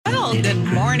Well, good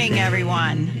morning,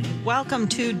 everyone. Welcome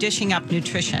to Dishing Up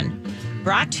Nutrition,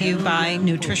 brought to you by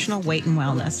Nutritional Weight and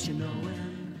Wellness.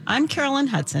 I'm Carolyn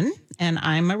Hudson, and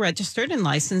I'm a registered and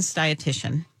licensed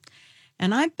dietitian.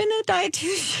 And I've been a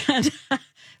dietitian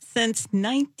since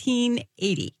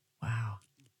 1980. Wow.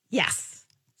 Yes,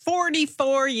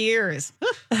 44 years.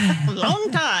 A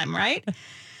long time, right?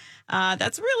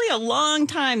 That's really a long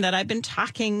time that I've been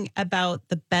talking about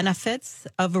the benefits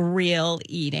of real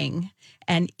eating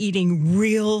and eating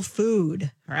real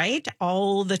food, right?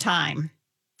 All the time.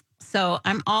 So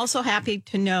I'm also happy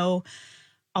to know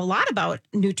a lot about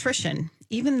nutrition,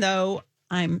 even though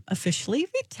I'm officially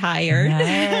retired.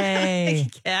 Hey.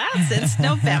 Yeah, since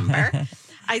November.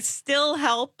 I still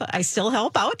help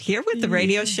out here with the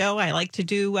radio show. I like to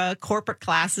do corporate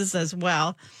classes as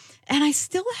well. And I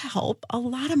still help a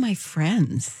lot of my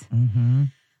friends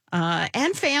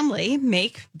and family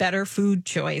make better food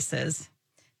choices.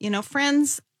 You know,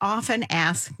 friends often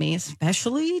ask me,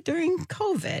 especially during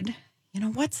COVID,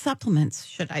 what supplements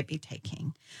should I be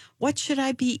taking? What should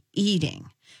I be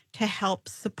eating to help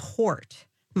support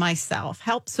myself,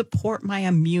 help support my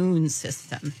immune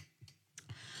system?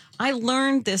 I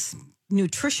learned this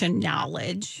nutrition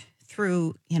knowledge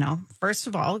through, first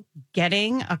of all,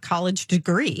 getting a college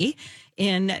degree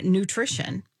in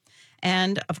nutrition.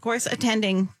 And of course,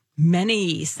 attending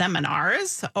many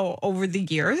seminars over the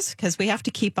years, because we have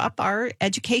to keep up our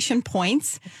education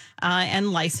points and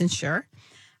licensure,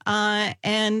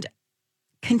 and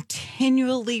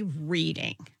continually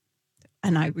reading.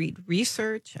 And I read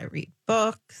research, I read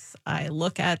books, I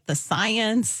look at the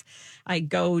science, I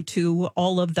go to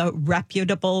all of the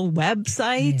reputable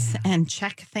websites and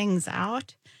check things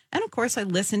out. And of course, I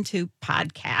listen to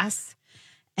podcasts.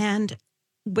 And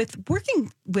with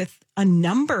working with a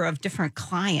number of different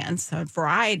clients,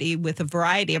 with a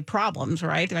variety of problems,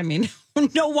 right? I mean,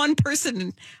 no one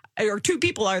person or two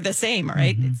people are the same,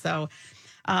 right? So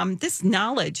this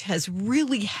knowledge has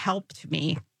really helped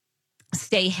me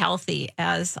stay healthy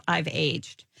as I've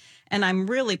aged. And I'm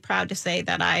really proud to say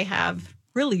that I have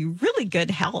really, really good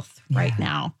health right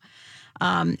now.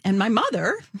 And my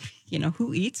mother,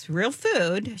 who eats real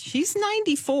food, she's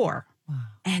 94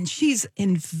 and she's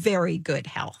in very good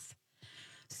health.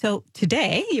 So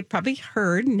today, you probably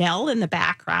heard Nell in the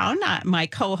background. My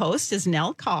co-host is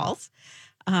Nell Calls.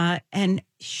 And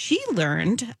she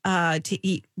learned to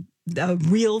eat the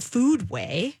real food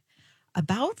way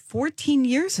about 14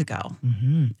 years ago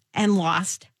and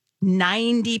lost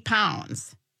 90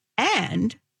 pounds.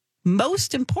 And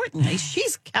most importantly,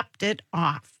 she's kept it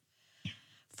off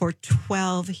for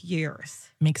 12 years.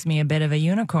 Makes me a bit of a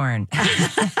unicorn.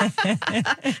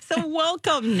 So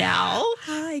welcome, Nell.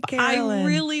 Hi, Carolyn. I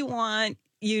really want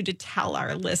you to tell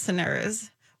our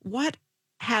listeners what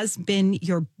has been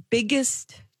your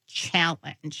biggest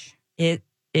challenge. It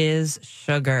is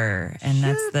sugar. And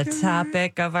that's the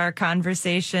topic of our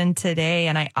conversation today.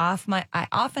 And I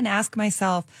often ask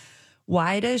myself,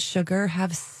 why does sugar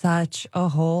have such a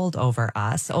hold over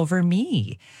us, over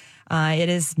me? It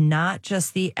is not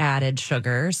just the added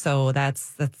sugar. So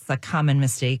that's a common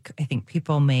mistake I think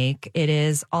people make. It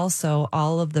is also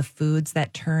all of the foods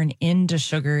that turn into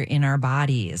sugar in our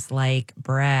bodies, like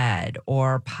bread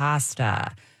or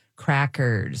pasta,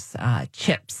 crackers,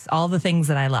 chips, all the things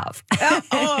that I love.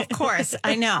 Of course.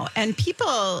 I know. And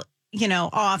people,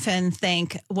 often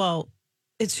think, well,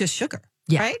 it's just sugar,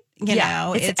 right?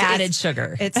 It's added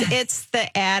sugar. It's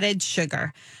the added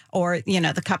sugar or,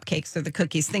 the cupcakes or the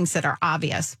cookies, things that are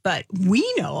obvious. But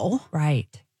we know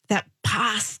that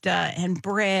pasta and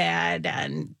bread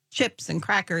and chips and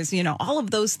crackers, all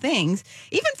of those things,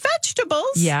 even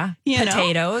vegetables.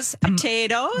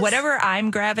 Potatoes. Whatever I'm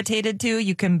gravitated to,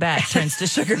 you can bet turns to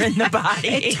sugar in the body.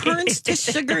 It turns to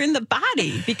sugar in the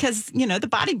body because, the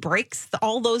body breaks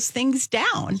all those things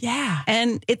down. Yeah.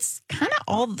 And it's kind of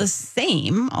all the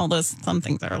same, although some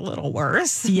things are a little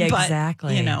worse. Yeah, but,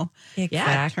 exactly.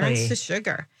 it turns to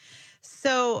sugar.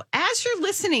 So as you're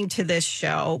listening to this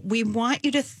show, we want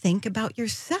you to think about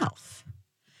yourself.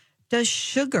 Does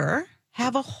sugar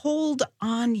have a hold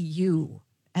on you?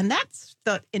 And that's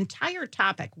the entire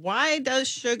topic. Why does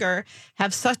sugar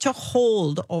have such a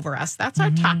hold over us? That's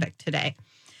our topic today.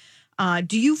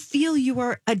 Do you feel you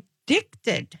are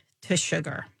addicted to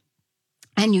sugar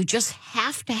and you just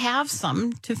have to have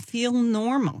some to feel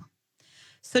normal?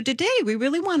 So today we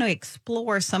really want to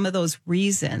explore some of those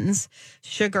reasons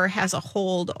sugar has a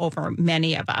hold over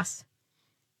many of us.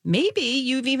 Maybe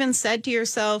you've even said to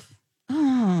yourself,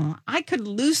 I could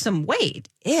lose some weight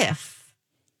if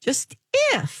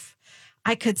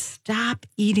I could stop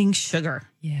eating sugar.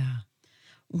 Yeah.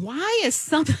 Why is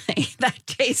something that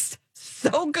tastes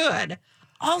so good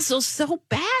also so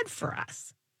bad for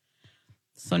us.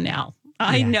 So now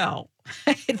I know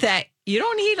that you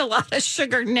don't eat a lot of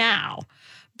sugar now,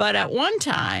 but at one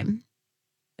time,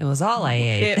 it was all I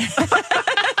ate.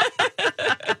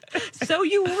 So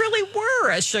you really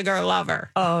were a sugar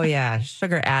lover. Oh, yeah.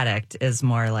 Sugar addict is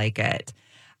more like it.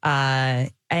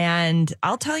 And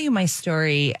I'll tell you my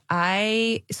story.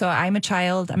 I'm a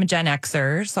child. I'm a Gen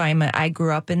Xer. So I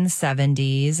grew up in the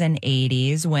 70s and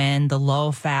 80s when the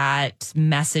low fat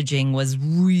messaging was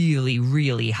really,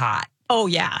 really hot. Oh,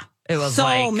 yeah. It was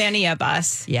so many of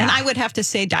us. Yeah. And I would have to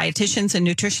say dietitians and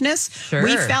nutritionists. Sure.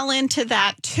 We fell into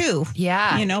that too.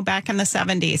 Yeah. Back in the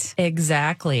 70s.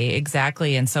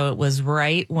 Exactly. And so it was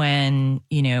right when,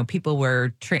 people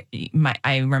were,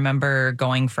 I remember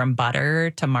going from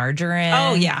butter to margarine.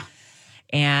 Oh, yeah.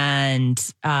 And,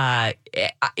 I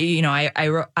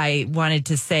wanted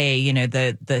to say,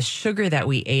 the sugar that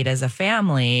we ate as a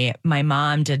family, my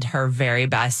mom did her very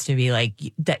best to be like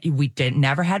that. We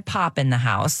never had pop in the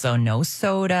house. So no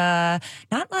soda,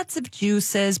 not lots of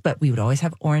juices, but we would always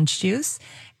have orange juice,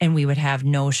 and we would have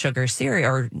no sugar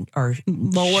cereal or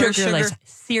lower sugar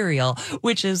cereal,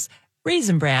 which is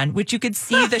Raisin Bran, which you could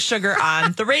see the sugar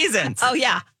on the raisins. Oh,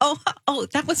 yeah. Oh,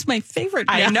 that was my favorite.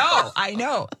 I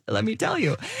know. Let me tell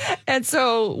you. And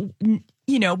so,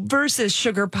 versus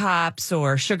Sugar Pops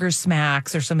or Sugar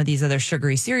Smacks or some of these other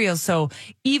sugary cereals. So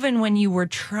even when you were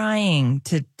trying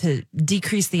to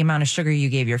decrease the amount of sugar you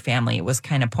gave your family, it was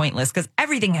kind of pointless because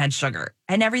everything had sugar,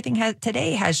 and everything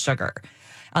today has sugar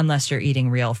unless you're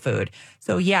eating real food.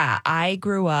 So yeah, I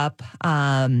grew up,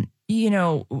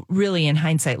 really in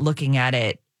hindsight, looking at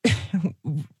it,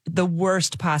 the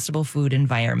worst possible food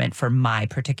environment for my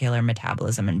particular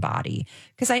metabolism and body,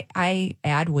 because I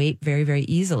add weight very, very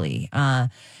easily.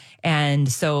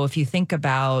 And so if you think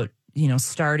about,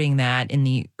 starting that in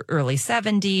the early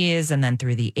 70s and then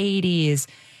through the 80s,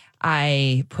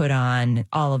 I put on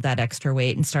all of that extra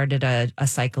weight and started a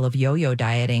cycle of yo-yo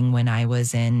dieting when I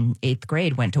was in 8th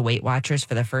grade, went to Weight Watchers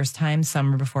for the first time,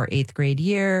 summer before 8th grade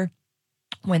year.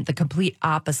 Went the complete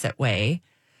opposite way,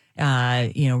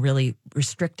 really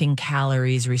restricting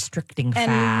calories, restricting fat.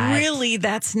 And really,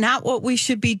 that's not what we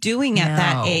should be doing at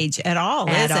that age at all,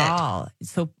 is it? At all.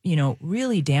 So,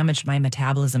 really damaged my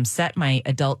metabolism, set my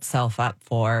adult self up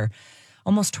for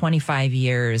almost 25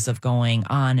 years of going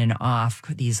on and off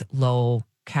these low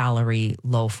calorie,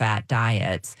 low fat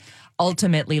diets,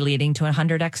 ultimately leading to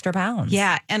 100 extra pounds.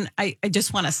 Yeah. And I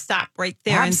just want to stop right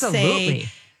there and say,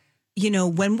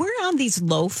 when we're on these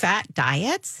low fat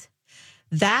diets,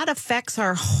 that affects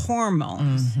our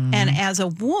hormones. Mm-hmm. And as a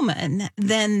woman,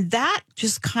 then that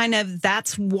just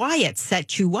that's why it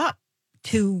sets you up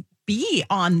to be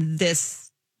on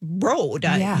this road,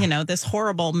 this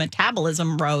horrible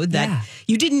metabolism road that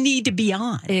you didn't need to be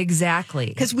on. Exactly.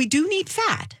 Because we do need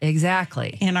fat.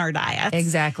 Exactly. In our diets.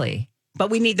 Exactly. But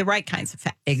we need the right kinds of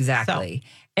fat. Exactly.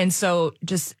 And so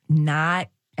just not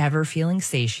ever feeling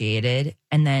satiated,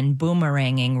 and then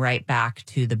boomeranging right back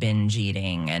to the binge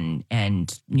eating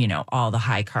and all the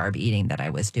high carb eating that I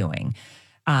was doing,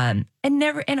 and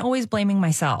always blaming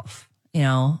myself,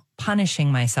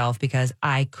 punishing myself because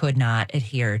I could not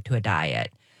adhere to a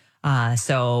diet.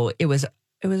 So it was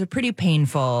a pretty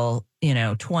painful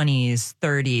 20s,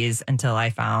 30s until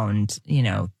I found,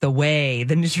 the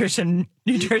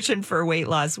nutrition for weight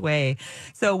loss way.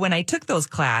 So when I took those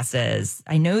classes,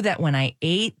 I know that when I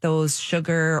ate those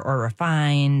sugar or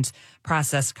refined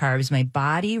processed carbs, my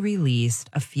body released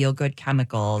a feel-good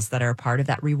chemicals that are part of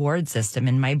that reward system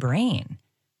in my brain.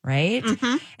 Right.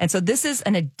 Mm-hmm. And so this is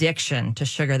an addiction to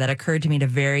sugar that occurred to me at a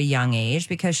very young age,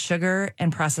 because sugar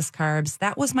and processed carbs,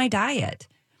 that was my diet.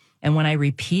 And when I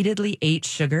repeatedly ate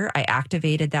sugar, I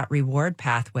activated that reward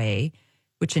pathway,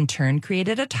 which in turn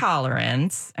created a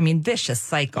tolerance. Vicious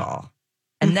cycle.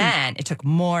 And then it took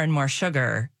more and more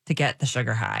sugar to get the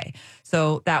sugar high.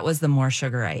 So that was the more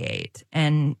sugar I ate.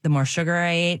 And the more sugar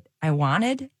I ate, I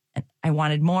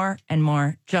wanted more and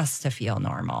more just to feel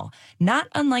normal. Not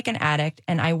unlike an addict.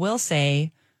 And I will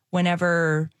say,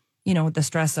 whenever, the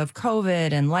stress of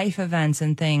COVID and life events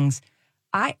and things,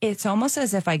 it's almost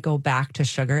as if I go back to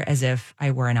sugar as if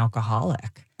I were an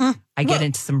alcoholic. I get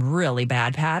into some really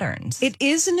bad patterns. It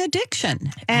is an addiction.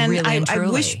 And Really I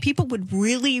wish people would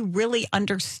really, really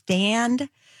understand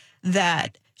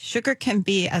that sugar can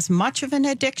be as much of an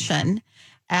addiction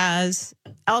as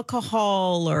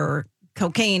alcohol or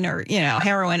cocaine or,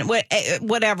 heroin,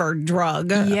 whatever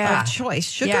drug of choice.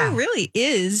 Sugar really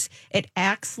is, it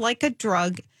acts like a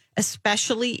drug,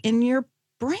 especially in your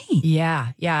brain.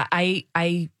 Yeah.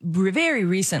 Very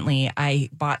recently I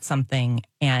bought something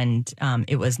and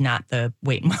it was not the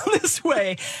Weight and Wellness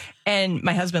way. And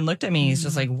my husband looked at me. He's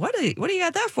just like, "What do you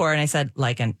got that for?" And I said,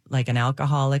 like an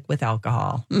alcoholic with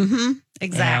alcohol. Mm-hmm.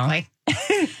 Exactly. You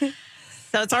know?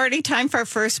 So it's already time for our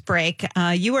first break.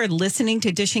 You are listening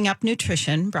to Dishing Up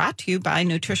Nutrition, brought to you by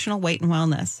Nutritional Weight and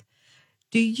Wellness.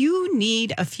 Do you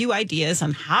need a few ideas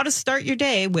on how to start your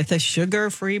day with a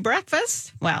sugar-free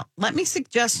breakfast? Well, let me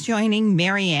suggest joining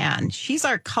Marianne. She's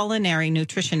our culinary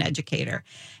nutrition educator.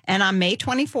 And on May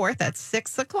 24th at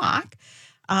 6 o'clock,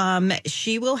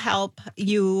 she will help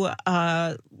you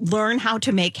learn how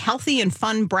to make healthy and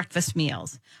fun breakfast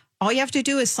meals. All you have to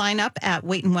do is sign up at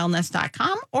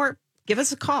weightandwellness.com or give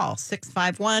us a call,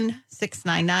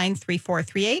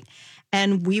 651-699-3438,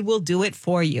 and we will do it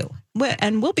for you.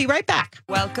 And we'll be right back.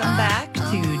 Welcome back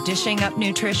to Dishing Up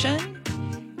Nutrition.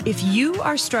 If you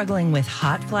are struggling with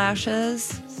hot flashes,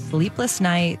 sleepless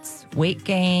nights, weight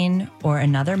gain, or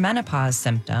another menopause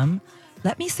symptom,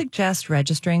 let me suggest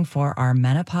registering for our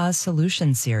Menopause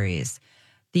Solution Series.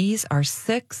 These are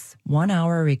 6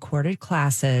 one-hour recorded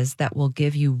classes that will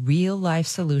give you real-life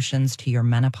solutions to your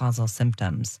menopausal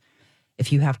symptoms.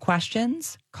 If you have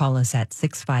questions, call us at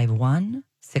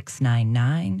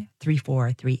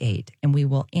 651-699-3438, and we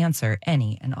will answer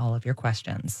any and all of your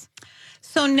questions.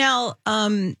 So, Nell,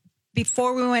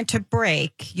 before we went to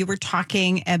break, you were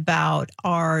talking about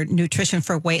our Nutrition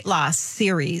for Weight Loss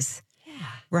series.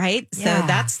 Right? Yeah. So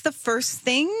that's the first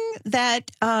thing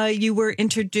that you were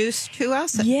introduced to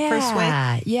us at First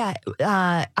Weight? Yeah.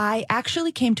 I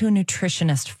actually came to a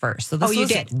nutritionist first. So this you was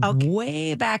did? Okay.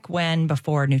 way back when,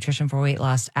 before Nutrition for Weight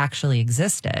Loss actually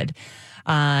existed.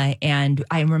 And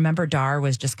I remember Dar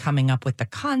was just coming up with the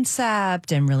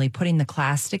concept and really putting the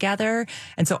class together.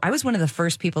 And so I was one of the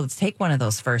first people to take one of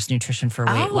those first Nutrition for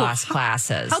Weight Loss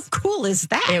classes. How cool is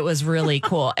that? It was really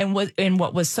cool. And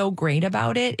what was so great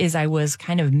about it is I was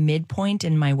kind of midpoint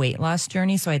in my weight loss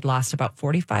journey. So I'd lost about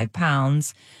 45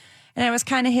 pounds. And I was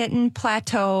kind of hitting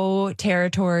plateau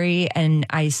territory, and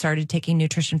I started taking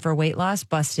Nutrition for Weight Loss,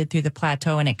 busted through the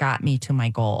plateau, and it got me to my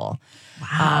goal.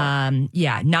 Wow.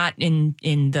 Not in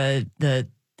the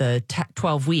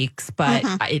 12 weeks, but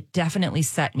it definitely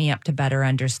set me up to better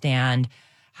understand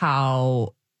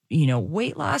how,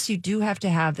 weight loss, you do have to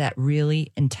have that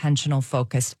really intentional,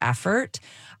 focused effort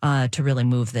to really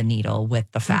move the needle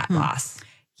with the fat loss.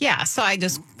 Yeah, so I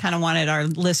just kind of wanted our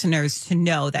listeners to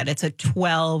know that it's a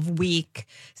 12-week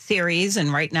series,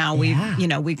 and right now we've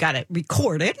got it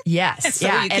recorded. Yes, so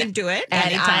you can do it and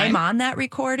anytime. I'm on that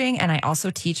recording, and I also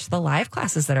teach the live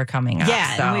classes that are coming up.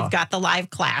 Yeah, so. and we've got the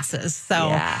live classes,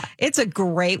 so it's a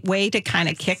great way to kind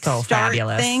of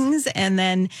kickstart things, and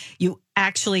then you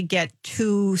actually get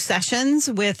 2 sessions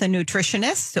with a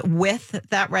nutritionist with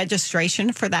that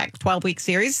registration for that 12-week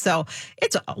series. So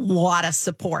it's a lot of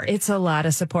support. It's a lot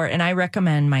of support. And I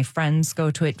recommend my friends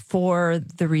go to it for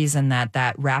the reason that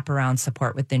wraparound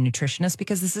support with the nutritionist,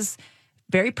 because this is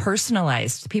very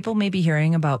personalized. People may be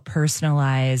hearing about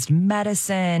personalized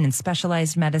medicine and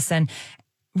specialized medicine.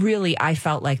 Really, I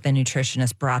felt like the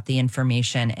nutritionist brought the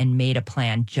information and made a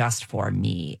plan just for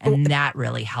me. And that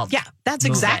really helped. Yeah, that's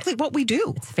exactly what we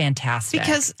do. It's fantastic.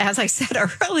 Because as I said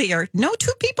earlier, no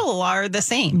 2 people are the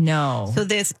same. No. So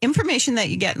this information that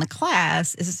you get in the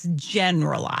class is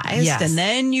generalized. Yes. And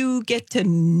then you get to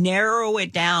narrow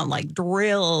it down, like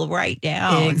drill right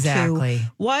down. Exactly. To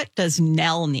what does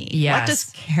Nell need? Yes. What does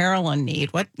Carolyn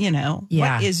need? What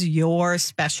is your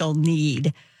special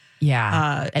need?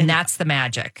 Yeah. And that's the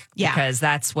magic. Yeah. Because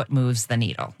that's what moves the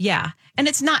needle. Yeah. And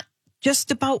it's not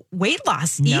just about weight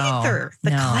loss either.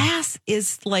 The class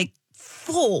is like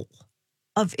full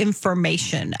of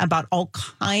information about all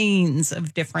kinds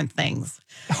of different things.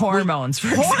 Hormones, for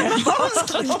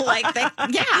example. Like that.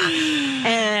 Yeah.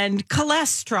 And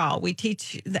cholesterol. We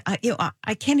teach,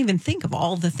 I can't even think of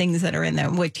all the things that are in there.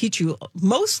 We teach you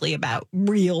mostly about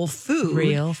real food.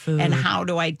 And how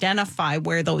to identify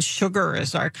where those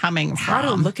sugars are coming from. How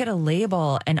to look at a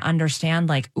label and understand,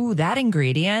 like, ooh, that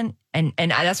ingredient. And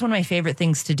that's one of my favorite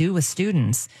things to do with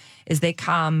students is they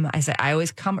come, I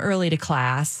always come early to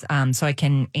class so I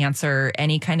can answer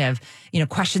any kind of,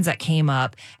 questions that came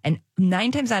up. And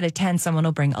 9 times out of 10, someone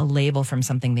will bring a label from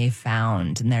something they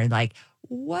found. And they're like,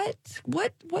 what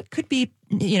could be,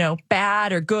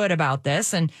 bad or good about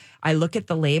this? And I look at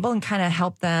the label and kind of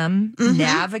help them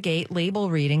navigate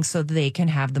label reading so they can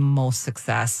have the most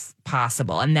success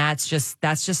possible. And that's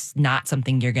just not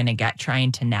something you're going to get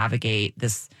trying to navigate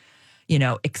this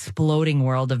exploding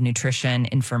world of nutrition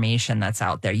information that's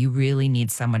out there. You really need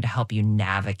someone to help you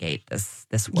navigate this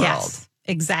world. Yes,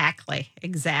 exactly.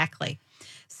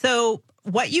 So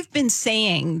what you've been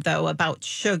saying, though, about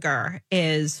sugar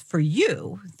is for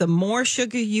you, the more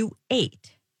sugar you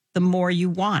ate, the more you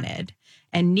wanted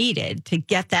and needed to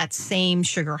get that same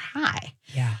sugar high.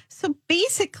 Yeah. So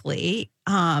basically,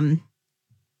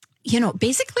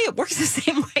 basically it works the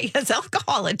same way as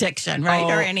alcohol addiction, right?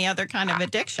 Or any other kind of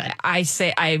addiction. I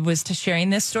was sharing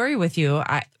this story with you.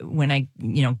 When I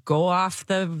go off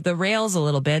the rails a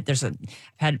little bit,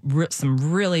 had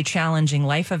some really challenging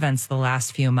life events the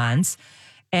last few months.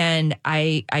 And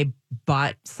I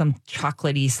bought some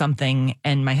chocolatey something,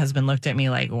 and my husband looked at me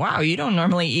like, wow, you don't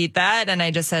normally eat that. And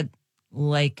I just said,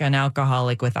 like an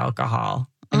alcoholic with alcohol.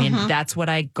 I mean, that's what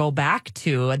I go back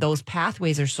to. Those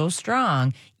pathways are so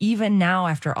strong. Even now,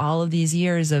 after all of these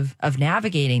years of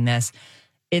navigating this,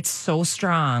 it's so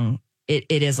strong. It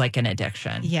is like an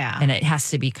addiction. Yeah. And it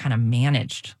has to be kind of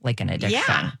managed like an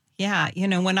addiction. Yeah.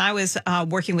 When I was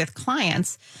working with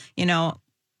clients,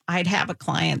 I'd have a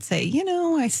client say,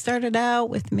 I started out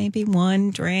with maybe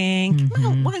one drink,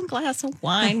 one glass of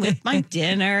wine with my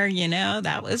dinner,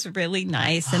 that was really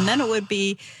nice. And then it would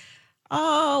be,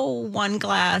 one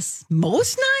glass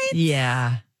most nights.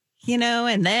 Yeah.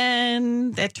 And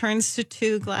then that turns to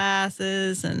 2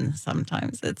 glasses, and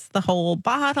sometimes it's the whole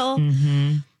bottle.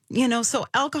 So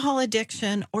alcohol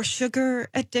addiction or sugar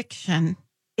addiction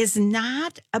is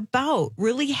not about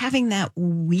really having that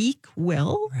weak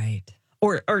will. Right.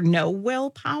 Or no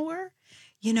willpower.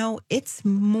 It's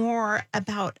more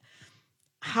about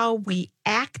how we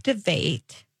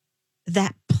activate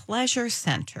that pleasure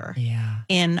center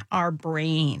in our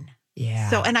brain. Yeah.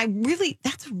 So, and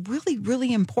that's really,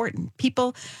 really important.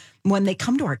 People, when they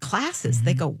come to our classes,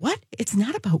 they go, what? It's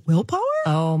not about willpower?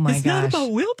 Oh my gosh. It's not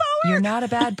about willpower? You're not a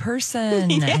bad person.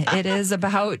 It is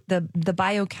about the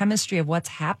biochemistry of what's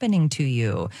happening to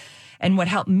you. And what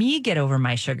helped me get over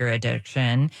my sugar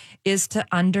addiction is to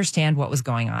understand what was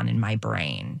going on in my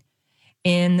brain.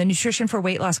 In the Nutrition for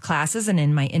Weight Loss classes and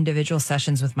in my individual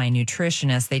sessions with my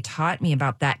nutritionist, they taught me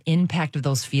about that impact of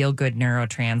those feel-good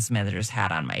neurotransmitters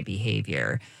had on my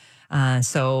behavior.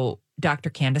 So Dr.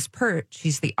 Candace Pert,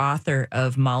 she's the author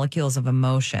of Molecules of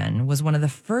Emotion, was one of the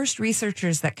first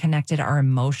researchers that connected our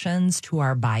emotions to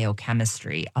our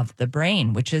biochemistry of the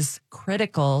brain, which is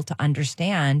critical to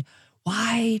understand.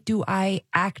 Why do I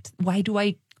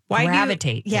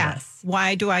gravitate to this?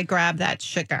 Why do I grab that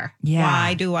sugar? Yeah.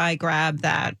 Why do I grab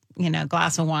that,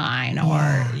 glass of wine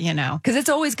or, Because it's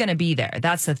always going to be there.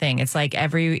 That's the thing. It's like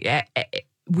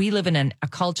we live in a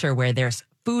culture where there's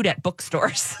food at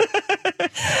bookstores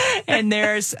and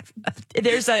there's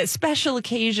a special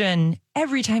occasion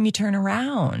every time you turn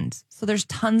around. So there's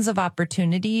tons of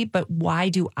opportunity, but why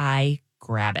do I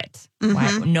grab it?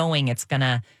 Why, knowing it's going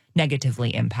to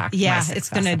negatively impact my success. It's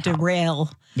going to derail.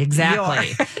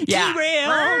 Exactly.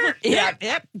 Derail.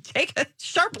 Yep. Take a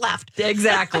sharp left.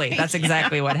 Exactly. That's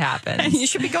exactly what happens. And you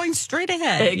should be going straight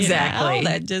ahead. Exactly.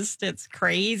 It's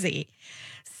crazy.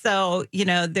 So,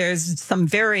 there's some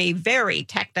very, very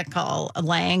technical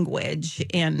language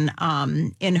in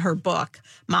her book,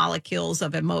 Molecules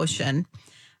of Emotion,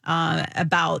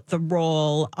 about the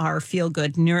role our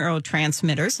feel-good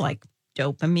neurotransmitters like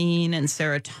dopamine and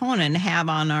serotonin have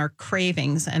on our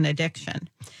cravings and addiction.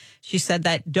 She said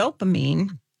that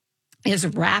dopamine is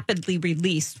rapidly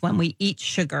released when we eat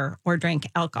sugar or drink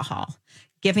alcohol,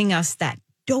 giving us that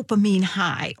dopamine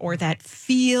high or that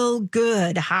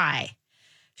feel-good high.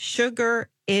 Sugar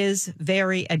is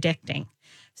very addicting.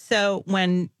 So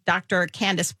when Dr.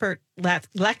 Candace Pert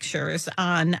lectures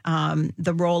on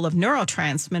the role of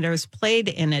neurotransmitters played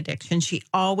in addiction, she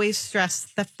always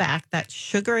stressed the fact that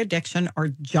sugar addiction or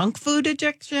junk food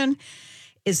addiction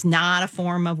is not a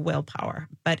form of willpower,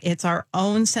 but it's our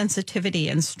own sensitivity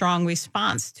and strong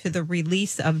response to the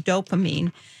release of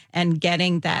dopamine and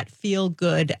getting that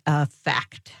feel-good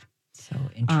effect. So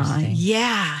interesting.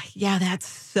 That's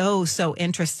so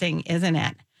interesting, isn't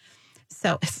it?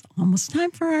 So it's almost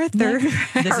time for our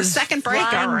second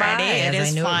break already. It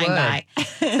is flying by.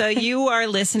 So you are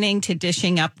listening to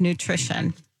Dishing Up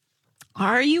Nutrition.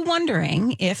 Are you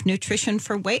wondering if Nutrition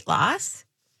for Weight Loss,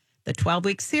 the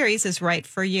 12-week series, is right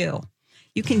for you?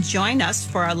 You can join us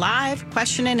for a live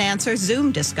question and answer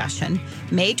Zoom discussion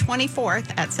May 24th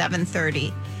at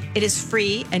 7:30. It is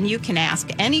free, and you can ask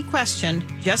any question.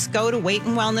 Just go to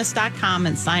weightandwellness.com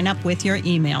and sign up with your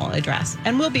email address.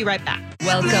 And we'll be right back.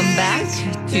 Welcome back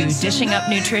to Dishing Up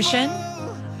Nutrition.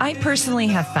 I personally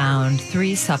have found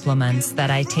 3 supplements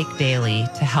that I take daily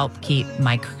to help keep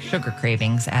my sugar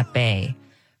cravings at bay.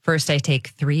 First, I take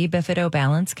 3 Bifido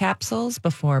Balance capsules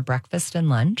before breakfast and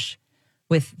lunch.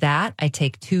 With that, I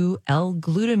take 2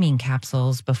 L-glutamine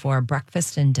capsules before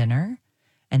breakfast and dinner.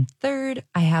 And third,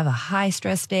 I have a high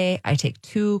stress day. I take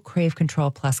 2 Crave Control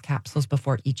Plus capsules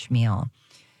before each meal.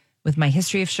 With my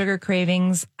history of sugar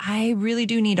cravings, I really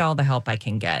do need all the help I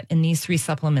can get, and these 3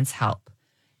 supplements help.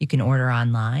 You can order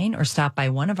online or stop by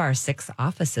one of our 6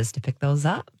 offices to pick those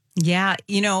up. Yeah.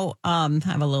 I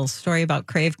have a little story about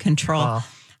Crave Control. Oh.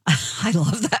 I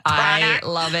love that product. I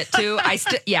love it too.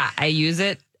 I use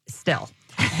it still.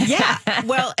 Yeah.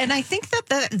 Well, and I think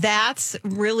that's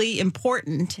really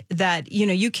important that,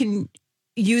 you can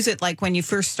use it like when you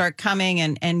first start coming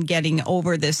and getting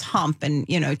over this hump and,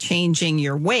 changing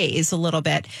your ways a little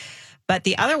bit. But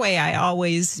the other way I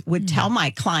always would tell my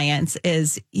clients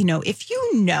is, if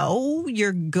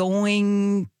you're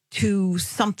going to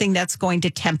something that's going to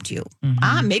tempt you.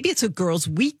 Maybe it's a girl's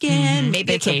weekend,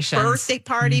 maybe Vacations. It's a birthday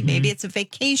party, maybe it's a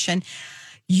vacation.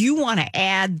 You want to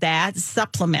add that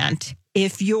supplement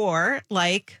if you're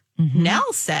like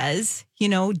Nell says,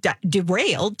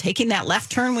 derailed, taking that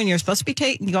left turn when you're supposed to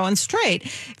be going straight.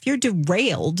 If you're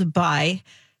derailed by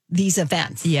these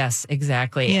events. Yes,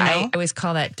 exactly. I always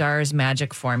call that Dar's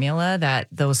magic formula, that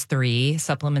those 3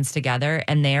 supplements together,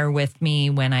 and they're with me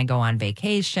when I go on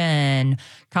vacation,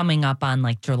 coming up on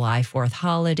like July 4th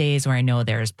holidays where I know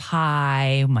there's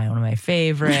pie, one of my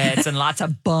favorites, and lots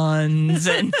of buns.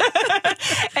 And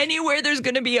anywhere there's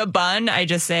going to be a bun, I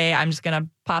just say, I'm just going to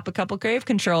pop a couple Crave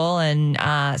Control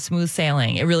and smooth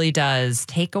sailing. It really does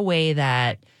take away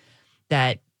that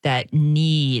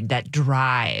need, that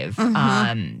drive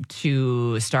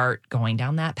to start going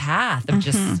down that path of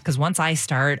just because once I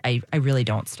start, I really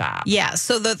don't stop. Yeah.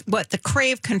 So what the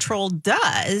Crave Control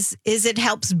does is it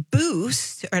helps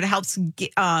boost, or it helps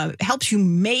you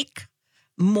make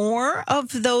more of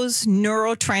those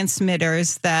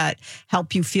neurotransmitters that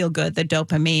help you feel good, the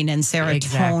dopamine and serotonin.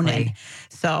 Exactly.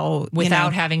 So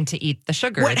without having to eat the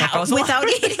sugar without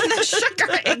eating the sugar.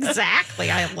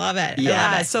 Exactly. I love it.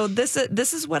 Yeah. So this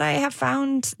is what I have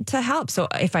found to help. So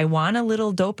if I want a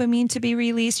little dopamine to be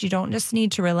released, you don't just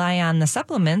need to rely on the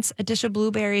supplements. A dish of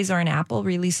blueberries or an apple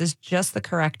releases just the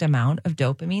correct amount of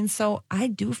dopamine. So I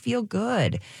do feel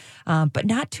good, but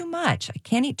not too much. I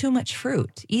can't eat too much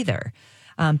fruit either.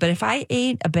 But if I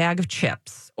ate a bag of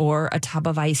chips or a tub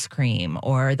of ice cream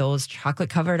or those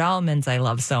chocolate-covered almonds I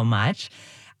love so much,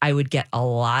 I would get a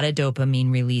lot of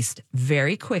dopamine released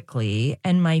very quickly.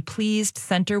 And my pleased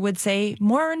center would say,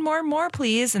 more and more and more,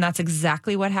 please. And that's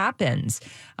exactly what happens.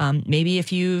 Maybe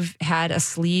if you've had a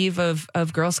sleeve of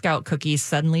Girl Scout cookies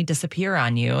suddenly disappear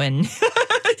on you and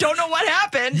don't know what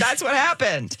happened, that's what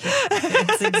happened.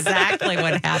 That's exactly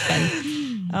what happened.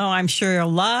 Oh, I'm sure a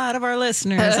lot of our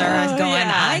listeners are going,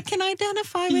 I can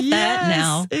identify with that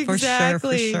now.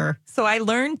 Exactly. For sure. So I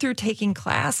learned through taking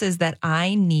classes that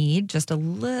I need just a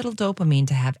little dopamine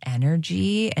to have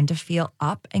energy and to feel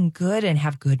up and good and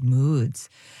have good moods.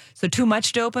 So too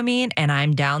much dopamine and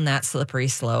I'm down that slippery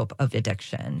slope of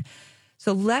addiction.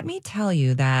 So let me tell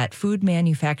you that food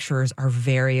manufacturers are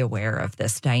very aware of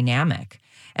this dynamic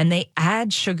and they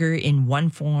add sugar in one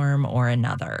form or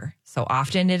another. So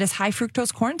often it is high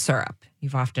fructose corn syrup,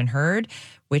 you've often heard,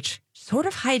 which sort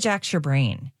of hijacks your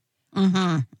brain.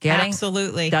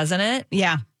 Absolutely. Doesn't it?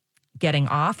 Yeah. Getting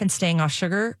off and staying off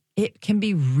sugar, it can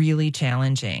be really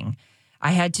challenging.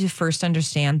 I had to first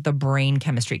understand the brain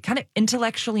chemistry. Kind of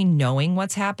intellectually knowing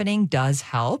what's happening does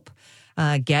help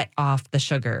get off the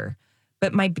sugar.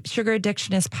 But my sugar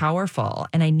addiction is powerful,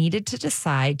 and I needed to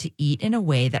decide to eat in a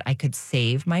way that I could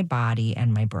save my body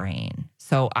and my brain.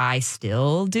 So I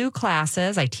still do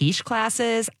classes. I teach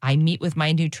classes. I meet with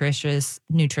my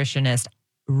nutritionist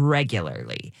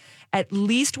regularly, at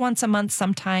least once a month,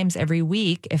 sometimes every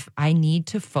week, if I need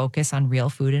to focus on real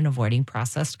food and avoiding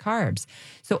processed carbs.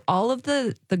 So all of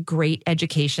the great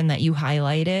education that you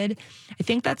highlighted, I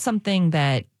think that's something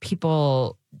that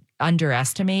people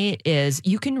underestimate is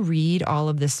you can read all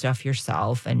of this stuff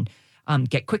yourself and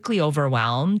get quickly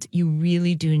overwhelmed. You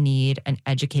really do need an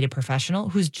educated professional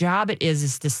whose job it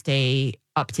is to stay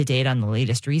up to date on the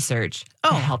latest research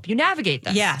to help you navigate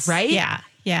this. Yes. Right?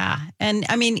 Yeah. And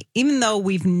I mean, even though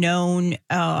we've known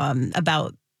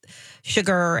about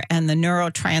sugar and the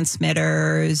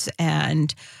neurotransmitters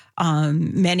and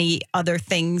many other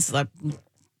things like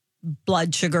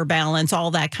blood sugar balance,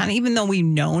 all that kind of, even though we've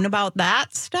known about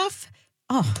that stuff,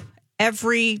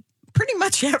 pretty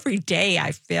much every day,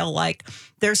 I feel like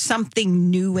there's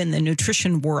something new in the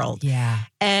nutrition world. Yeah.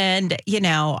 And,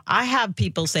 I have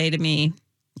people say to me,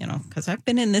 because I've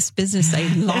been in this business a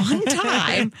long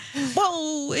time.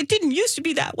 Well, it didn't used to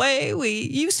be that way. We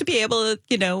used to be able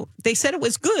to, they said it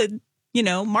was good,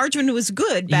 margarine was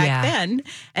good back then.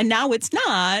 And now it's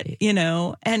not,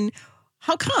 and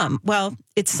how come? Well,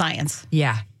 it's science.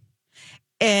 Yeah.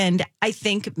 And I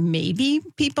think maybe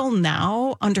people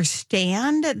now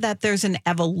understand that there's an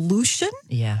evolution.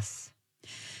 Yes.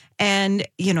 And,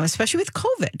 especially with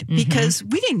COVID, because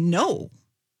we didn't know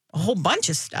a whole bunch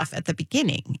of stuff at the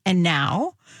beginning. And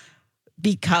now,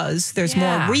 because there's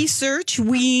more research,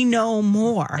 we know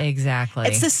more. Exactly.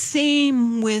 It's the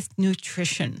same with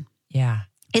nutrition. Yeah.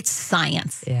 It's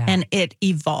science and it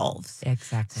evolves.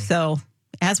 Exactly. So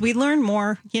as we learn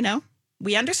more,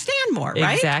 we understand more,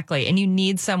 right? Exactly. And you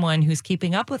need someone who's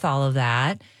keeping up with all of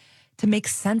that to make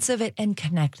sense of it and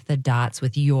connect the dots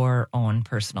with your own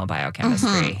personal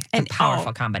biochemistry. It's a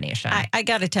powerful combination. I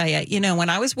got to tell you, when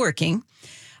I was working,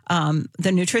 the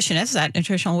nutritionist at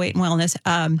Nutritional Weight and Wellness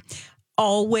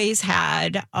always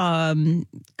had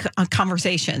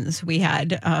conversations. We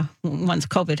had, once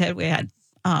COVID hit, we had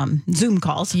Zoom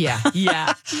calls.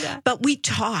 Yeah. But we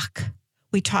talk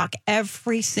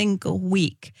every single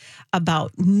week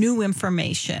about new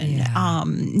information,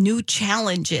 new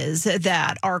challenges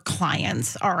that our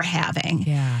clients are having.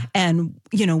 Yeah. And,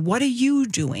 what are you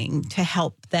doing to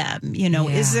help them?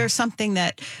 Is there something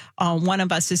that one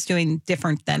of us is doing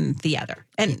different than the other?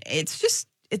 And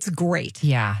it's great.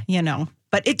 Yeah.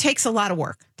 But it takes a lot of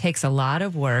work. Takes a lot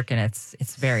of work, and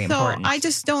it's very important. So I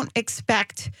just don't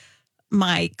expect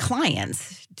my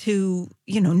clients to,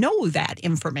 know that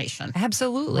information.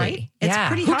 Absolutely. Right? It's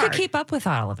pretty Who hard. could keep up with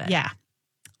all of it? Yeah.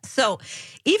 So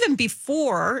even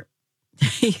before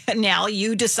now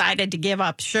you decided to give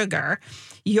up sugar,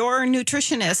 your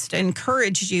nutritionist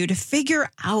encouraged you to figure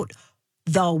out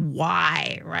the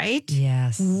why, right?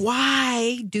 Yes.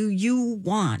 Why do you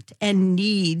want and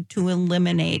need to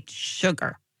eliminate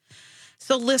sugar?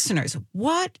 So listeners,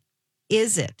 what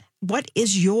is it? What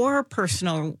is your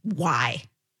personal why?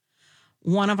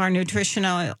 One of our nutrition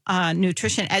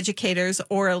educators,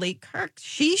 Oralee Kirk,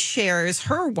 she shares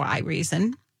her why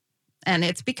reason, and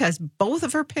it's because both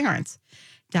of her parents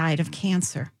died of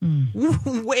cancer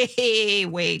way,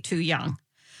 way too young.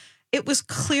 It was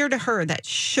clear to her that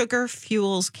sugar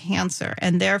fuels cancer,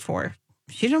 and therefore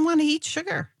she didn't want to eat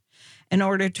sugar in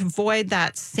order to avoid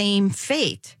that same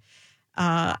fate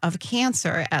of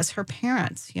cancer as her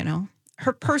parents,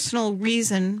 Her personal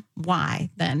reason why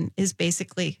then is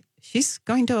basically she's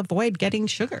going to avoid getting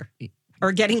sugar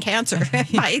or getting cancer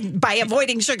by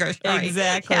avoiding sugar. Sorry.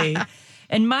 Exactly. Yeah.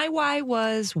 And my why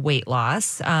was weight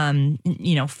loss,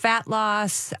 fat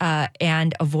loss,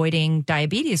 and avoiding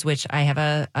diabetes, which I have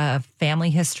a family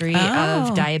history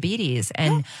of diabetes.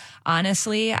 And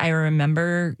honestly, I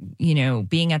remember,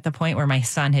 being at the point where my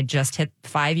son had just hit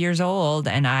 5 years old,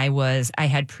 and I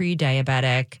had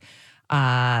pre-diabetic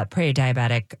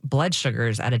blood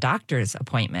sugars at a doctor's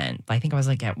appointment. I think I was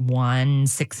at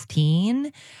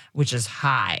 116, which is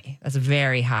high. That's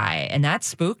very high. And that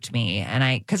spooked me.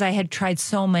 And because I had tried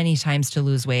so many times to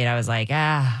lose weight, I was like,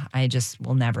 I just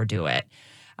will never do it.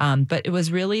 But it was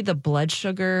really the blood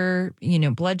sugars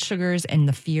and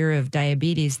the fear of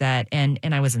diabetes and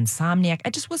I was insomniac.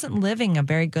 I just wasn't living a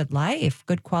very good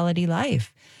quality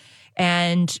life.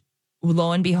 And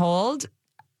lo and behold,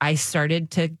 I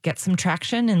started to get some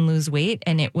traction and lose weight.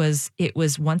 And it was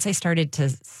once I started to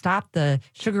stop the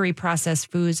sugary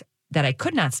processed foods that I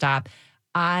could not stop,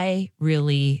 I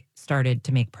really started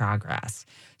to make progress.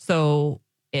 So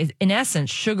in essence,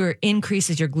 sugar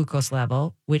increases your glucose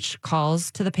level, which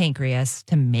calls to the pancreas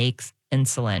to make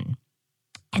insulin.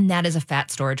 And that is a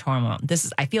fat storage hormone.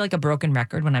 I feel like a broken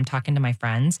record when I'm talking to my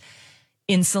friends.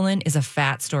 Insulin is a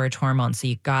fat storage hormone. So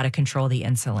you got to control the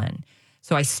insulin.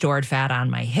 So I stored fat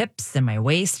on my hips and my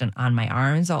waist and on my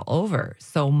arms all over.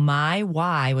 So my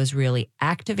why was really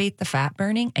activate the fat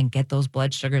burning and get those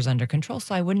blood sugars under control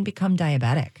so I wouldn't become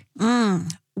diabetic.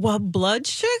 Well, blood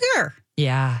sugar.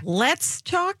 Yeah. Let's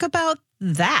talk about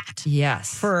that.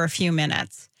 Yes. For a few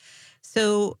minutes.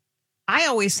 So I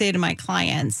always say to my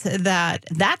clients that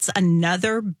that's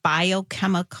another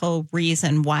biochemical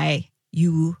reason why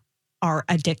you are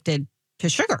addicted to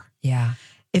sugar. Yeah.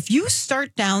 If you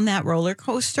start down that roller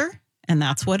coaster, and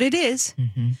that's what it is,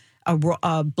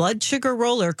 a blood sugar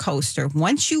roller coaster,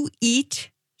 once you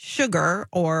eat sugar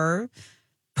or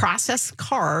processed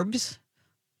carbs,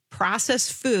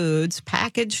 processed foods,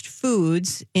 packaged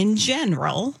foods in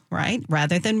general, right,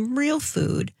 rather than real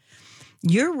food,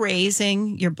 you're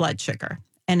raising your blood sugar.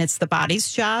 And it's the body's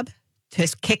job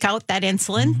to kick out that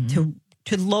insulin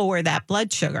to lower that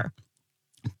blood sugar.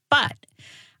 But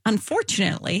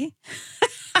unfortunately,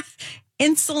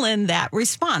 insulin,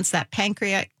 that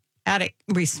pancreatic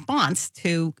response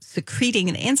to secreting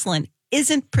the insulin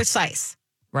isn't precise.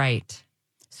 Right.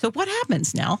 So what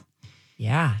happens now?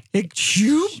 Yeah.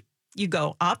 You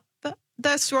go up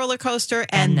this roller coaster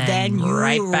and And then you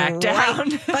right back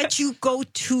down. but you go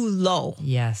too low.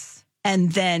 Yes.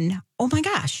 And then, oh my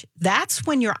gosh, that's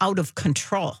when you're out of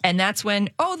control. And that's when,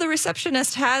 the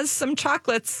receptionist has some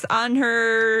chocolates on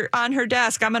her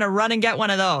desk. I'm going to run and get one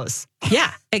of those.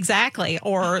 Yeah, exactly.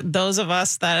 Or those of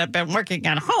us that have been working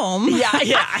at home.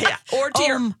 Yeah. Or to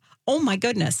your oh my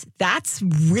goodness. I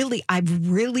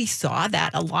really saw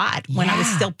that a lot when I was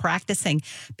still practicing.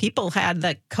 People had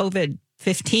the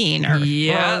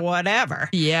COVID-15 or whatever.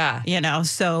 Yeah. You know,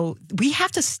 so we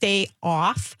have to stay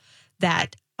off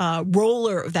that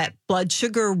that blood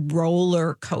sugar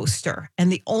roller coaster.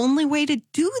 And the only way to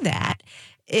do that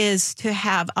is to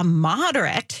have a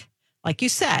moderate, like you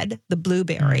said, the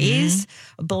blueberries,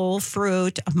 bowl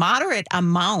fruit, a moderate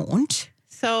amount.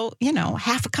 So,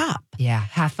 half a cup. Yeah,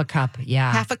 half a cup.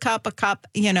 Yeah. Half a cup,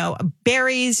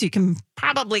 berries you can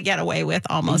probably get away with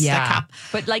almost a cup.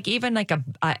 But even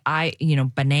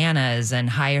bananas and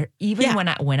higher, even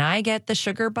when I get the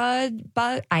sugar bug,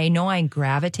 I know I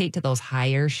gravitate to those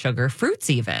higher sugar fruits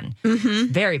even.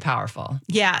 Mm-hmm. Very powerful.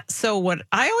 Yeah. So what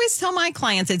I always tell my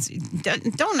clients is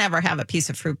don't ever have a piece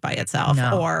of fruit by itself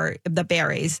or the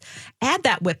berries. Add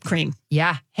that whipped cream.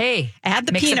 Yeah. Hey, add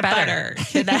the peanut butter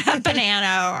to that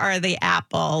banana or the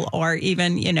apple, or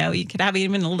even, you could have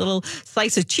even a little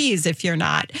slice of cheese if you're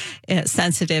not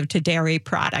sensitive to dairy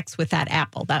products with that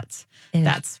apple. That's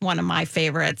one of my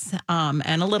favorites.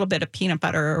 And a little bit of peanut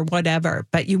butter or whatever.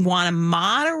 But you want to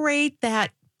moderate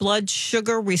that blood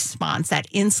sugar response, that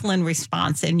insulin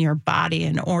response in your body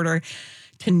in order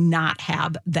to not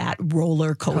have that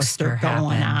roller coaster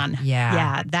going on.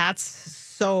 Yeah, that's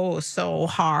so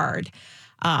hard.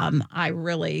 I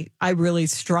really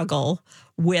struggle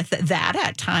with that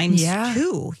at times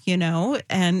too,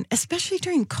 and especially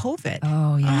during COVID.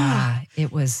 Oh yeah.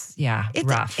 It was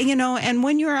rough. And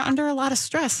when you're under a lot of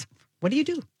stress, what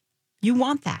do? You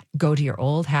want that. Go to your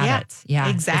old habits. Yeah,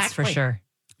 exactly. It's for sure.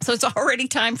 So it's already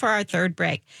time for our third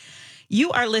break.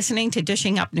 You are listening to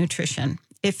Dishing Up Nutrition.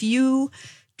 If you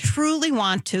truly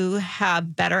want to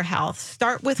have better health,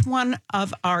 start with one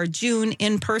of our June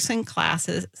in-person class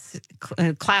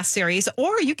series,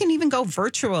 or you can even go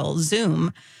virtual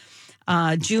Zoom.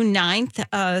 June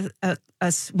 9th,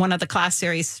 one of the class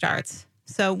series starts.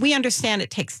 So we understand it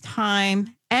takes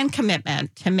time and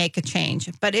commitment to make a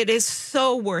change, but it is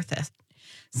so worth it.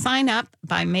 Sign up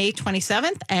by May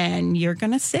 27th and you're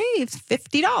going to save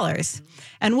 $50.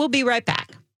 And we'll be right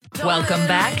back. Welcome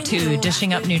back to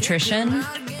Dishing Up Nutrition.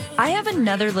 I have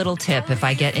another little tip if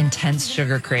I get intense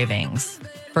sugar cravings.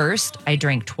 First, I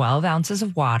drink 12 ounces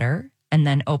of water and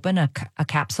then open a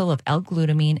capsule of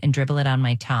L-glutamine and dribble it on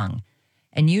my tongue.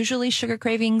 And usually sugar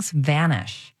cravings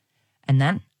vanish. And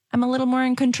then I'm a little more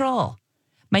in control.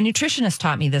 My nutritionist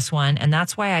taught me this one, and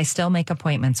that's why I still make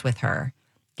appointments with her.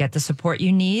 Get the support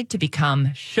you need to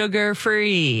become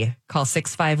sugar-free. Call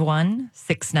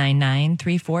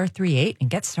 651-699-3438 and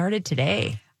get started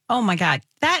today. Oh, my God.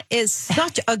 That is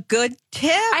such a good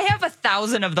tip. I have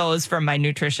 1,000 of those from my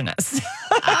nutritionist.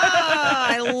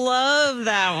 I love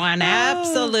that one.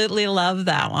 Absolutely love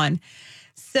that one.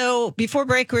 So before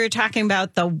break, we were talking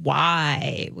about the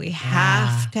why. We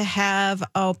have to have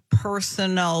a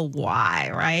personal why,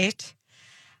 right?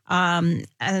 And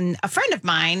a friend of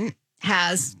mine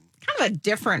has kind of a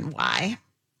different why.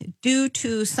 Due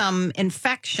to some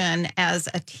infection as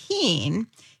a teen,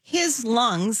 his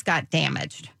lungs got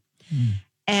damaged.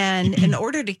 And in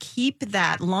order to keep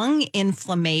that lung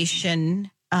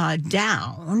inflammation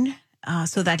down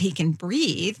so that he can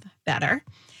breathe better,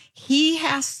 he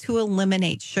has to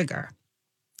eliminate sugar.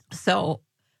 So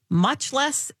much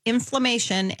less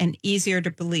inflammation and easier to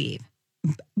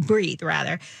breathe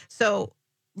rather. So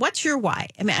what's your why?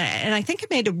 I mean, and I think it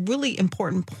made a really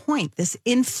important point, this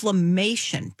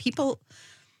inflammation. People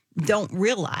don't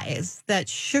realize that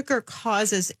sugar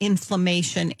causes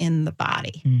inflammation in the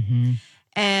body. Mm-hmm.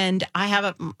 And I have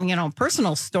a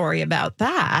personal story about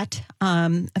that.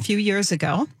 A few years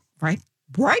ago, right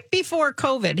before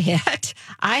COVID hit,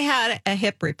 I had a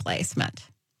hip replacement.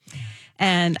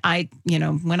 And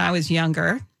when I was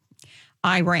younger,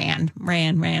 I ran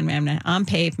on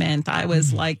pavement. I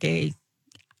was kind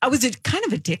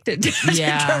of addicted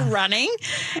to running.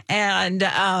 And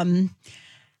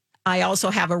I also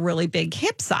have a really big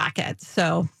hip socket.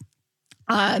 So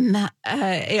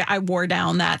I wore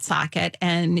down that socket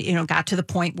and, got to the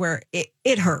point where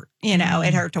it hurt.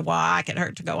 It hurt to walk. It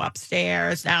hurt to go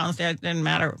upstairs, downstairs. Didn't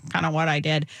matter kind of what I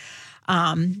did.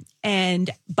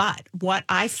 But what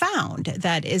I found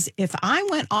that is if I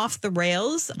went off the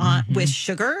rails with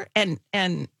sugar and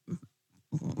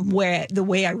where the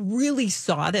way I really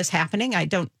saw this happening, I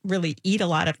don't really eat a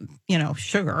lot of,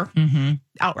 sugar,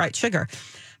 outright sugar,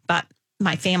 but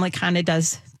my family kind of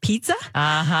does pizza.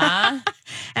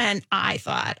 And I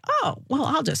thought, oh, well,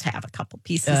 I'll just have a couple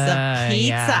pieces of pizza.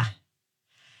 Yeah.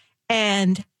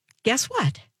 And guess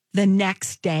what? The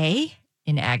next day,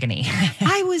 In agony.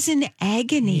 I was in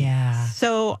agony. Yeah.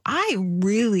 So I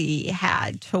really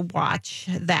had to watch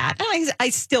that. And I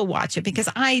still watch it because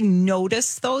I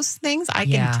notice those things. I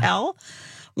Yeah. can tell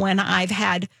when I've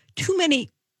had too many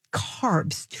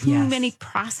carbs, too Yes. many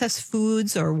processed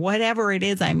foods or whatever it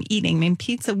is I'm eating. I mean,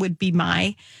 pizza would be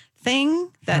my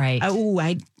thing. Right.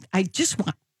 I just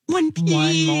want one piece.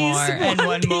 One more and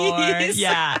one more. piece.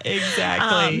 Yeah,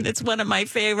 exactly. It's one of my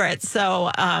favorites.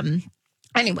 So,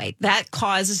 anyway, that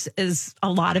causes a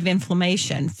lot of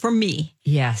inflammation for me.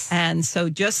 Yes. And so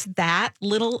just that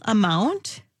little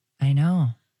amount. I know.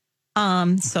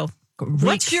 So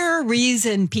what's your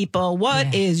reason, people?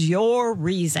 What is your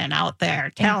reason out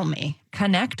there? Tell me.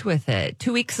 Connect with it.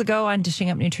 2 weeks ago on Dishing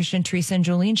Up Nutrition, Teresa and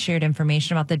Jolene shared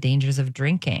information about the dangers of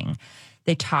drinking.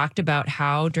 They talked about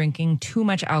how drinking too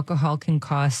much alcohol can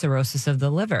cause cirrhosis of the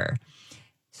liver.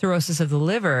 Cirrhosis of the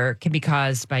liver can be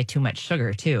caused by too much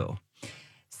sugar, too.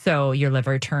 So your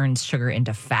liver turns sugar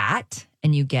into fat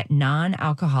and you get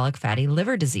non-alcoholic fatty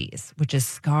liver disease, which is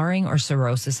scarring or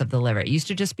cirrhosis of the liver. It used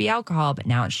to just be alcohol, but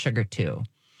now it's sugar too.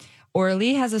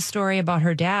 Orly has a story about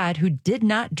her dad who did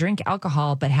not drink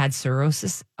alcohol, but had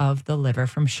cirrhosis of the liver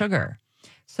from sugar.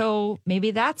 So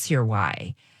maybe that's your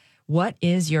why. What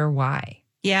is your why?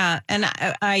 Yeah. And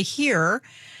I hear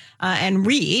and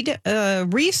read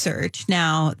research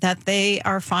now that they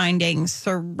are finding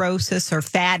cirrhosis or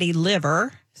fatty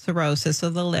liver, cirrhosis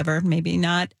of the liver, maybe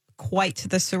not quite to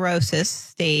the cirrhosis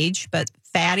stage, but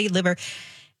fatty liver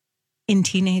in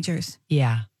teenagers.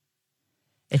 Yeah.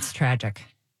 It's tragic.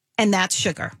 And that's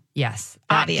sugar. Yes.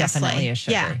 That Obviously. definitely is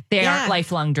sugar. Yeah. They Yeah. aren't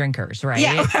lifelong drinkers, right?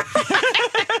 Yeah.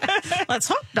 Let's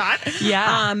hope not.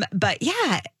 Yeah. But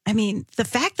yeah, I mean, the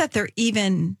fact that they're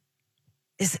even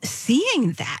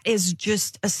seeing that is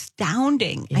just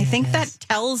astounding. Yeah, I think it that is.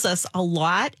 tells us a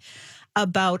lot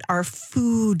about our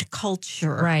food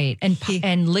culture. Right.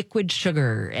 And liquid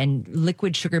sugar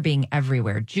being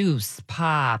everywhere, juice,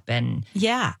 pop. And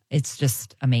Yeah. it's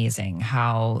just amazing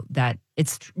how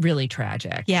it's really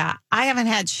tragic. Yeah. I haven't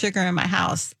had sugar in my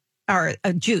house or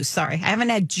juice. Sorry. I haven't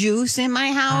had juice in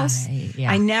my house. Yeah.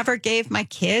 I never gave my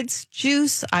kids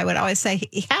juice. I would always say,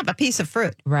 have a piece of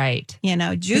fruit, Right.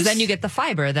 juice. Because then you get the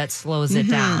fiber that slows it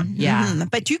down. Yeah. Mhm.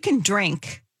 But you can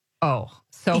drink, Oh,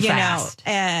 so fast.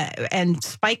 and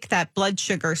spike that blood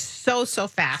sugar so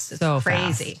fast. It's So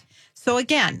crazy. fast. So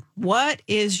again, what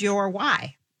is your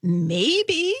why?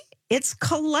 Maybe it's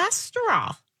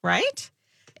cholesterol, right?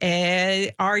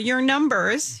 Are your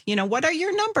numbers, what are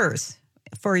your numbers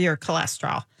for your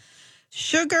cholesterol?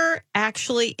 Sugar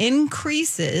actually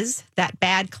increases that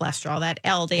bad cholesterol, that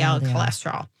LDL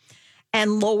cholesterol,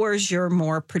 and lowers your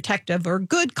more protective or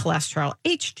good cholesterol,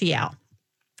 HDL.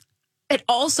 It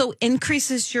also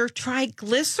increases your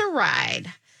triglyceride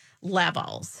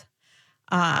levels.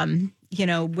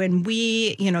 When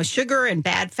we, sugar and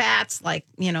bad fats like,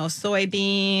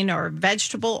 soybean or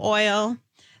vegetable oil,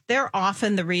 they're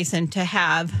often the reason to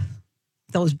have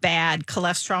those bad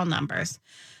cholesterol numbers.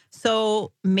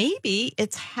 So maybe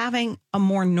it's having a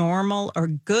more normal or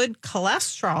good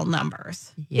cholesterol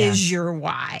numbers is your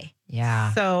why.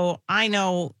 Yeah. So I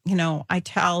know, I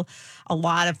tell a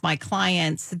lot of my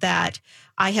clients that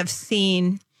I have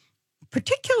seen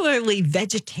particularly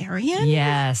vegetarian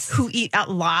who eat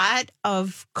a lot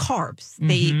of carbs.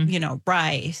 They eat,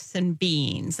 rice and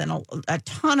beans and a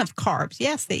ton of carbs.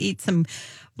 Yes, they eat a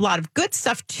lot of good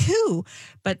stuff too,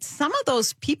 but some of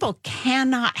those people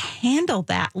cannot handle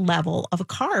that level of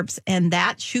carbs, and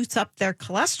that shoots up their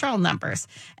cholesterol numbers.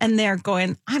 And they're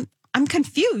going, I'm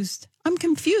confused.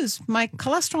 My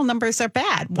cholesterol numbers are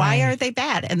bad. Why are they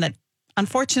bad? And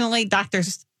unfortunately,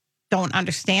 doctors don't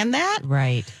understand that.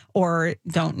 Right. Or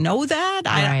don't know that.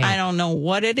 I don't know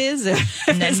what it is.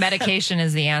 And then medication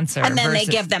is the answer. And then they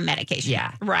give them medication.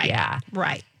 Yeah. Right. Yeah.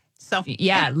 Right. So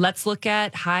let's look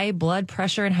at high blood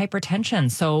pressure and hypertension.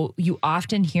 So you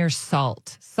often hear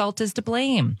salt. Salt is to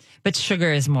blame, but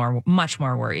sugar is much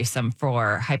more worrisome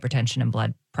for hypertension and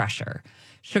blood pressure.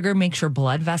 Sugar makes your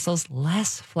blood vessels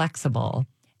less flexible,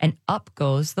 and up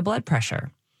goes the blood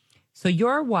pressure. So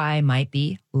your why might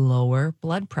be lower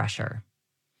blood pressure.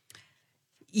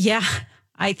 Yeah.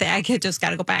 I just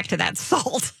got to go back to that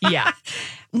salt. Yeah.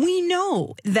 We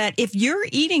know that if you're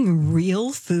eating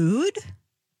real food,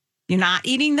 You're not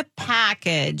eating the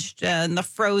packaged and the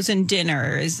frozen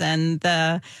dinners and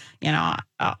the,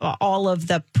 all of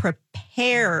the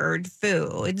prepared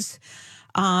foods.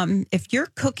 If you're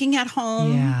cooking at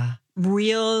home,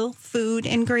 real food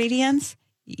ingredients,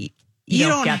 you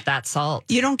don't get that salt.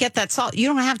 You don't get that salt. You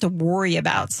don't have to worry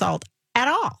about salt at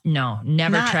all. No,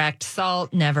 never tracked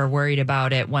salt, never worried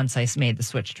about it once I made the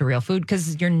switch to real food,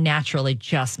 because you're naturally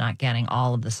just not getting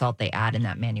all of the salt they add in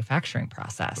that manufacturing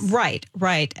process. Right.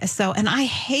 So, and I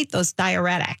hate those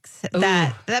diuretics.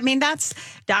 That's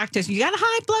doctors. You got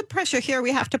high blood pressure here.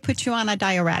 We have to put you on a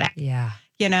diuretic. Yeah.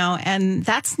 And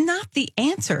that's not the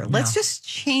answer. Let's just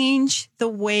change the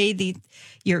way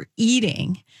you're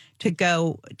eating to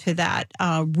go to that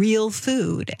real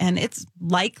food. And it's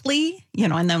likely,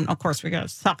 and then, of course, we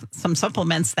got some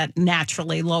supplements that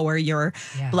naturally lower your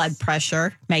blood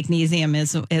pressure. Magnesium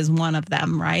is one of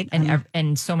them, right?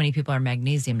 And so many people are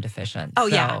magnesium deficient. Oh,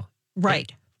 yeah.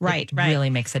 Right. It really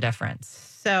makes a difference.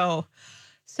 So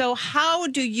how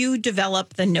do you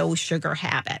develop the no sugar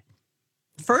habit?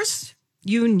 First,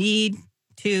 you need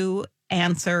to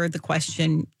answer the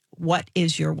question, what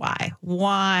is your why?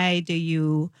 Why do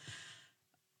you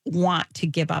want to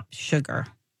give up sugar?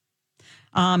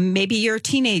 Maybe you're a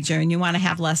teenager and you want to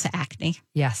have less acne.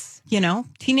 Yes.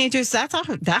 Teenagers,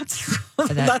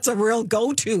 that's a real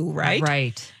go-to, right?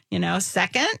 Right.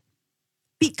 Second,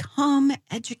 become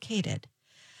educated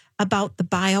about the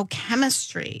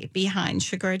biochemistry behind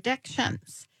sugar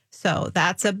addictions. So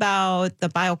that's about the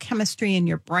biochemistry in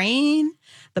your brain,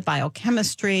 the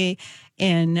biochemistry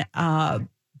in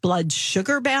blood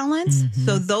sugar balance. Mm-hmm.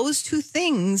 So those two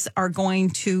things are going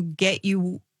to get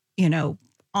you,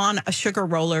 on a sugar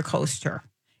roller coaster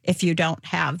if you don't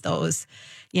have those,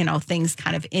 things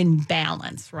kind of in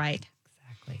balance, right?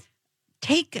 Exactly.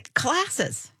 Take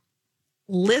classes.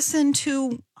 Listen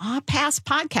to past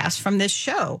podcasts from this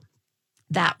show.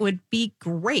 That would be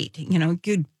great.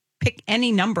 You'd pick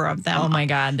any number of them. Oh my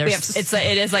God.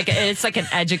 It's like an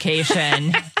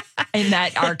education in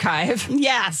that archive.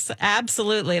 Yes,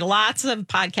 absolutely. Lots of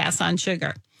podcasts on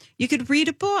sugar. You could read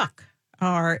a book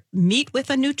or meet with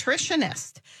a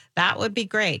nutritionist. That would be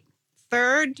great.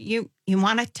 Third, you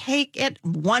want to take it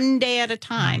one day at a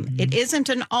time. Mm-hmm. It isn't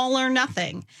an all or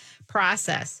nothing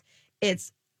process.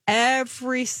 It's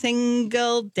every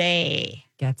single day.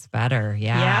 Gets better.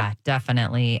 Yeah,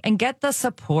 definitely. And get the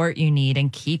support you need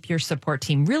and keep your support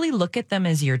team. Really look at them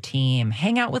as your team.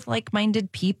 Hang out with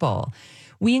like-minded people.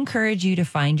 We encourage you to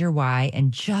find your why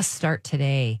and just start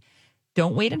today.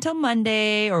 Don't wait until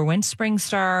Monday or when spring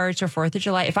starts or 4th of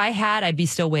July. If I had, I'd be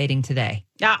still waiting today.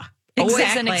 Yeah. Exactly.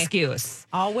 Always an excuse.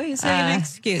 Always an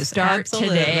excuse. Start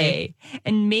Absolutely. today.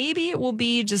 And maybe it will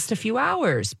be just a few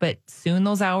hours, but soon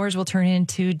those hours will turn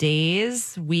into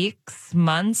days, weeks,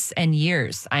 months, and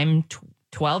years. I'm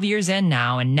 12 years in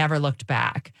now and never looked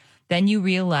back. Then you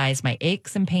realize my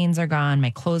aches and pains are gone. My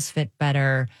clothes fit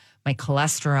better. My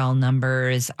cholesterol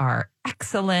numbers are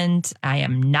excellent. I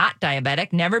am not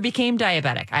diabetic, never became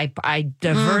diabetic. I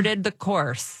diverted the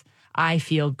course. I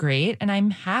feel great and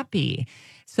I'm happy.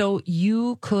 So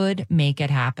you could make it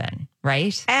happen,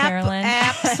 right, Carolyn?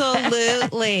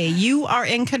 Absolutely. You are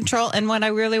in control. And what I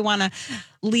really want to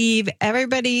leave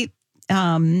everybody,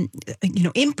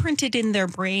 imprinted in their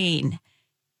brain,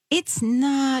 it's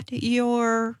not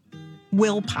your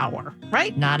willpower,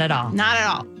 right? Not at all. Not at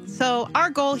all. So our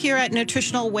goal here at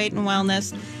Nutritional Weight and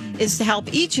Wellness is to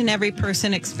help each and every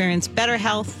person experience better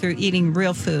health through eating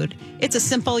real food. It's a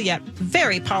simple yet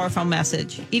very powerful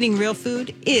message. Eating real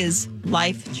food is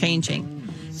life-changing.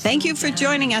 Thank you for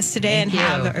joining us today and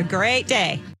have a great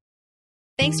day.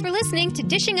 Thanks for listening to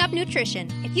Dishing Up Nutrition.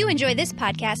 If you enjoy this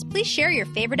podcast, please share your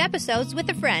favorite episodes with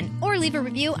a friend or leave a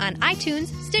review on iTunes,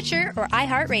 Stitcher, or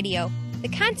iHeartRadio. The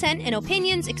content and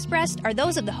opinions expressed are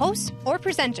those of the hosts or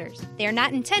presenters. They are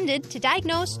not intended to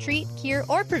diagnose, treat, cure,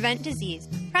 or prevent disease.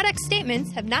 Product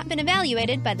statements have not been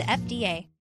evaluated by the FDA.